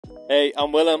Hey,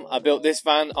 I'm Willem. I built this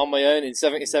van on my own in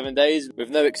 77 days with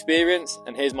no experience,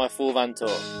 and here's my full van tour.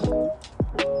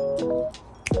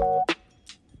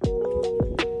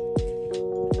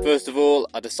 First of all,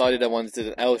 I decided I wanted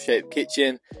an L-shaped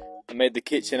kitchen. I made the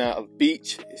kitchen out of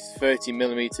beech. It's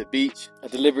 30mm beech. I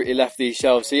deliberately left these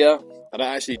shelves here. I don't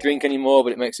actually drink anymore,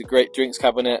 but it makes a great drinks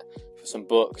cabinet for some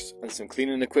books and some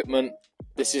cleaning equipment.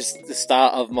 This is the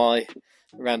start of my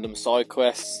random side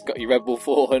quests. Got your Red Bull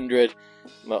 400,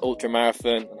 my ultra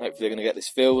marathon, and hopefully they're going to get this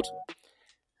filled.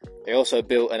 I also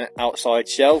built an outside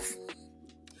shelf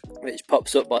which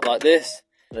pops up like this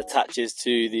and attaches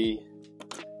to the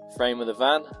frame of the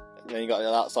van, and then you got an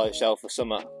outside shelf for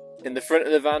summer. In the front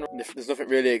of the van there's nothing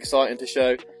really exciting to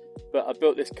show, but I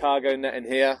built this cargo net in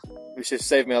here which has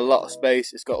saved me a lot of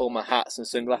space. It's got all my hats and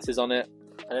sunglasses on it,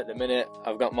 and at the minute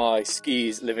I've got my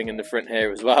skis living in the front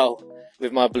here as well,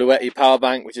 with my Bluetti power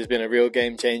bank, which has been a real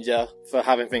game changer for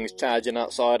having things charging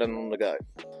outside and on the go.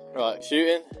 Right,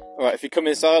 shooting. Alright, if you come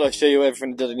inside, I'll show you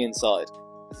everything done on the inside.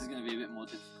 This is going to be a bit more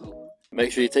difficult.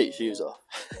 Make sure you take your shoes off.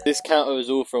 This counter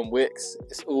is all from Wix.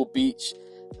 It's all beech.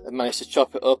 I managed to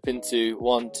chop it up into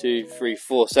 1, 2, 3,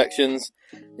 4 sections.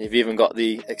 You've even got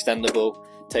the extendable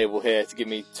table here to give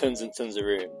me tons and tons of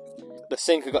room. The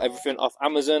sink, I got everything off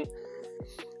Amazon.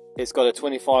 It's got a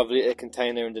 25-litre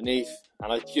container underneath,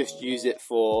 and I just use it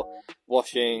for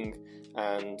washing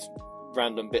and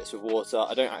random bits of water.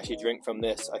 I don't actually drink from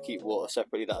this. I keep water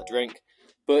separately that I drink,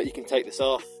 but you can take this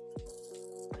off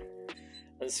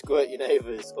and squirt your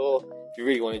neighbours, or if you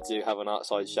really wanted to, have an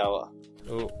outside shower.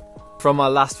 Oh. From my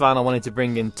last van, I wanted to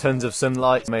bring in tons of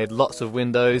sunlight. Made lots of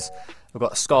windows. I've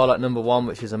got a skylight number 1,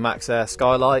 which is a max air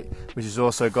skylight, which has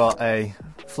also got a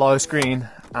fly screen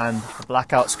and a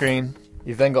blackout screen.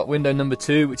 You've then got window number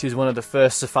 2, which is one of the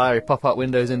first Safari pop-up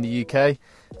windows in the UK.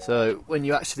 So when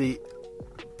you actually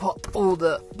pop all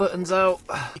the buttons out,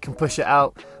 you can push it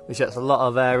out, which lets a lot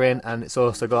of air in, and it's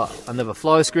also got another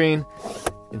fly screen.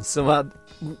 In some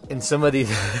of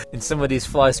these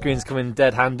fly screens come in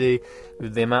dead handy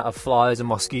with the amount of flies and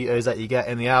mosquitoes that you get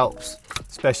in the Alps,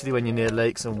 especially when you're near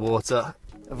lakes and water.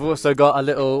 I've also got a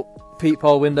little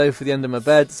peephole window for the end of my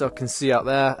bed, so I can see out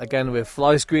there, again with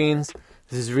fly screens.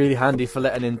 This is really handy for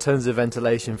letting in tons of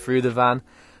ventilation through the van.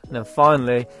 And then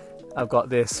finally, I've got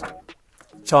this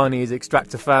Chinese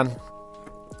extractor fan,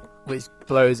 which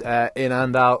blows air in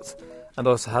and out, and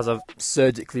also has a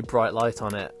surgically bright light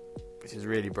on it, which is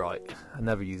really bright. I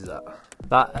never use that.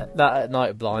 That at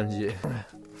night blinds you.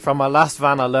 From my last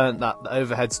van, I learned that the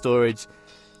overhead storage,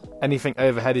 anything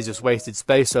overhead is just wasted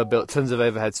space, so I built tons of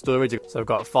overhead storage. So I've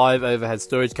got 5 overhead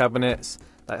storage cabinets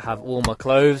that have all my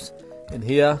clothes in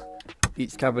here.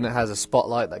 Each cabinet has a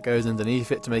spotlight that goes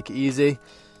underneath it to make it easy,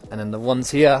 and then the ones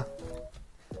here,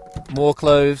 more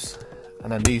clothes,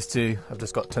 and then these 2 I've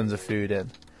just got tons of food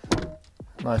in.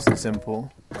 Nice and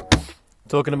simple.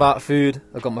 Talking about food,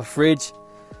 I've got my fridge.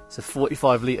 It's a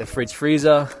 45-litre fridge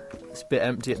freezer. It's a bit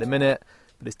empty at the minute,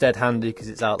 but it's dead handy because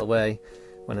it's out of the way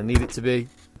when I need it to be.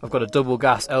 I've got a double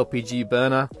gas LPG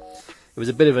burner. It was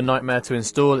a bit of a nightmare to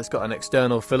install. It's got an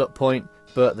external fill-up point,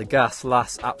 but the gas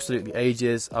lasts absolutely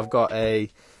ages. I've got a,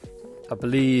 I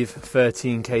believe,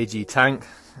 13 kg tank.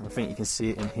 I think you can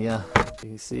see it in here. You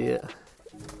can see it.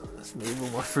 Let's move all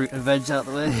my fruit and veg out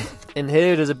the way. In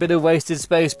here there's a bit of wasted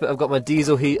space, but I've got my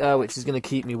diesel heater, which is going to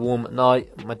keep me warm at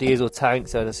night. My diesel tank,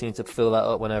 so I just need to fill that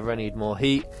up whenever I need more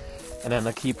heat. And then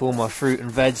I keep all my fruit and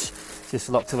veg just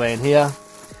locked away in here.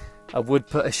 I would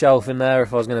put a shelf in there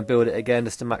if I was going to build it again,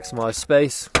 just to maximise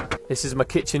space. This is my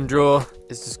kitchen drawer.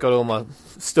 It's just got all my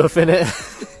stuff in it.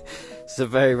 It's a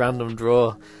very random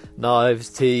drawer. Knives,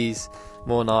 teas,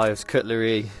 more knives,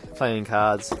 cutlery, playing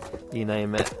cards, you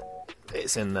name it,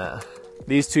 it's in there.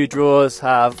 These 2 drawers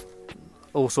have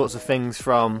all sorts of things,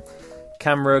 from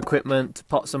camera equipment to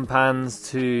pots and pans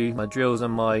to my drills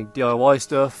and my DIY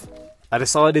stuff. I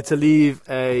decided to leave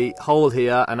a hole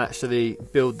here and actually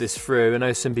build this through. I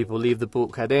know some people leave the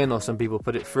bulkhead in, or some people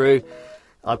put it through.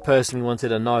 I personally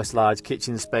wanted a nice large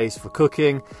kitchen space for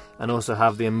cooking, and also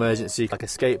have the emergency like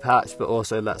escape hatch, but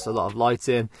also lets a lot of light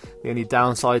in. The only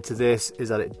downside to this is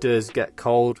that it does get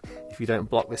cold if you don't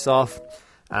block this off.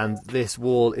 And this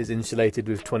wall is insulated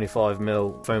with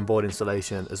 25mm foam board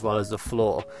insulation, as well as the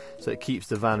floor, so it keeps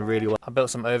the van really well. I built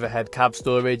some overhead cab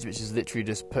storage, which is literally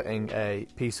just putting a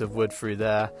piece of wood through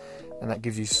there, and that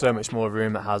gives you so much more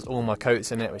room. It has all my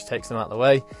coats in it, which takes them out of the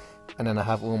way, and then I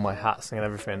have all my hats and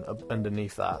everything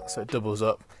underneath that, so it doubles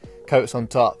up. Coats on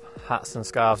top, hats and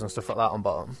scarves and stuff like that on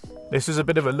bottom. This was a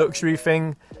bit of a luxury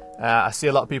thing. I see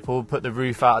a lot of people put the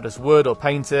roof out of just wood or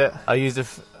paint it. I used a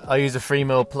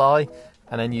 3mm ply,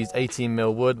 and then used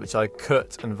 18mm wood, which I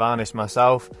cut and varnished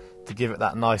myself to give it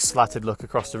that nice slatted look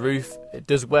across the roof. It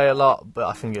does weigh a lot, but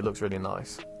I think it looks really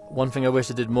nice. One thing I wish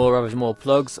I did more of is more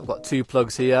plugs. I've got 2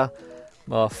 plugs here.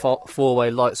 My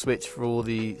 4-way light switch for all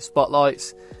the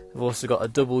spotlights. I've also got a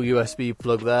double USB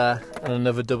plug there and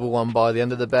another double one by the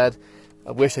end of the bed.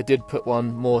 I wish I did put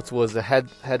one more towards the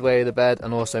headway of the bed,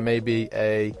 and also maybe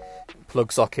a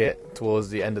plug socket towards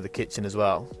the end of the kitchen as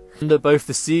well. Under both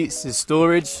the seats is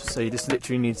storage, so you just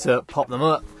literally need to pop them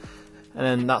up, and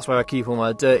then that's where I keep all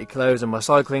my dirty clothes and my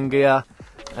cycling gear.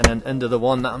 And then under the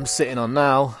one that I'm sitting on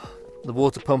now, the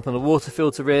water pump and the water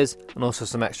filter is, and also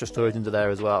some extra storage under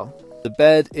there as well. The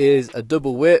bed is a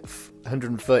double width,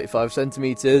 135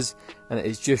 centimeters, and it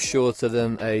is just shorter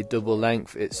than a double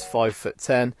length. It's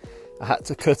 5'10". I had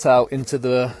to cut out into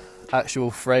the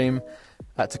actual frame,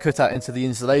 I had to cut out into the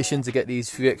insulation to get these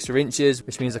few extra inches,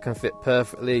 which means I can fit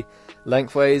perfectly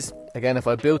lengthways. Again, if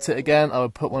I built it again, I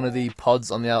would put one of the pods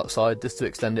on the outside just to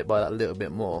extend it by that little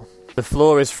bit more. The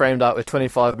floor is framed out with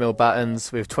 25mm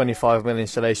battens with 25mm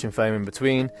insulation foam in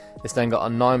between. It's then got a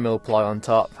 9mm ply on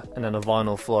top and then a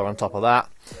vinyl floor on top of that.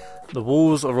 The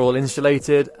walls are all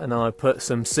insulated, and then I put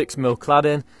some 6mm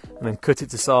cladding and then cut it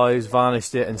to size,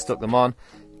 varnished it and stuck them on.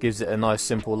 Gives it a nice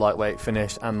simple lightweight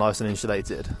finish and nice and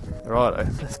insulated. Righto,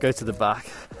 let's go to the back.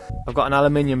 I've got an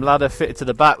aluminium ladder fitted to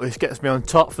the back which gets me on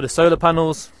top for the solar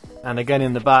panels, and again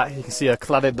in the back you can see I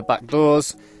cladded the back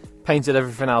doors, painted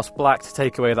everything else black to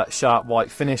take away that sharp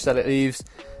white finish that it leaves.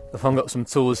 I've hung up some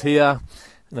tools here,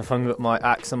 and I've hung up my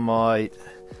axe and my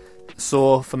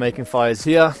saw for making fires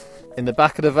here. In the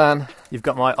back of the van you've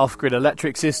got my off-grid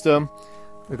electric system.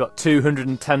 We've got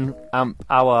 210 amp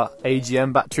hour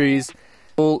AGM batteries.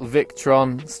 All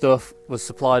Victron stuff was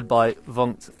supplied by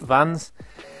Vonkt Vans,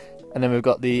 and then we've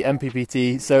got the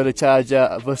MPPT solar charger,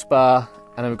 a bus bar,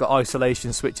 and then we've got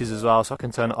isolation switches as well, so I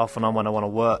can turn it off and on when I want to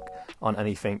work on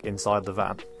anything inside the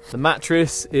van. The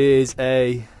mattress is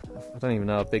I don't even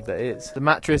know how big that is. The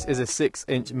mattress is a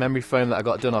 6-inch memory foam that I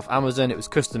got done off Amazon. It was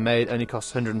custom made, only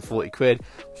cost 140 quid,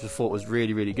 which I thought was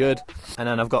really good. And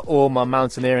then I've got all my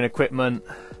mountaineering equipment,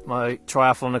 my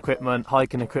triathlon equipment,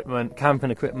 hiking equipment, camping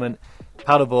equipment,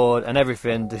 paddleboard and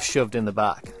everything just shoved in the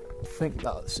back. I think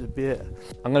that should be it.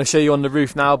 I'm going to show you on the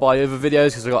roof now by other videos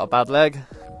because I've got a bad leg.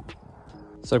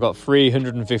 So I've got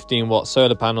 315 watt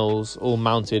solar panels all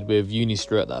mounted with uni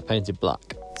strut that I painted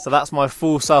black. So that's my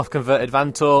full self-converted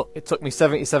van tour. It took me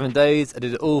 77 days. I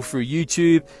did it all through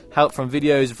YouTube, help from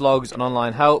videos, vlogs and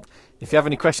online help. If you have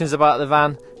any questions about the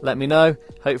van, let me know.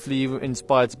 Hopefully you were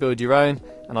inspired to build your own,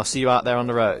 and I'll see you out there on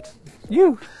the road.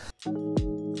 You.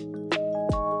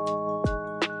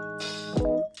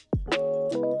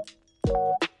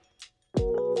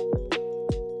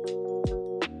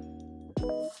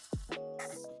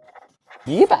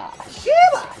 Yeah.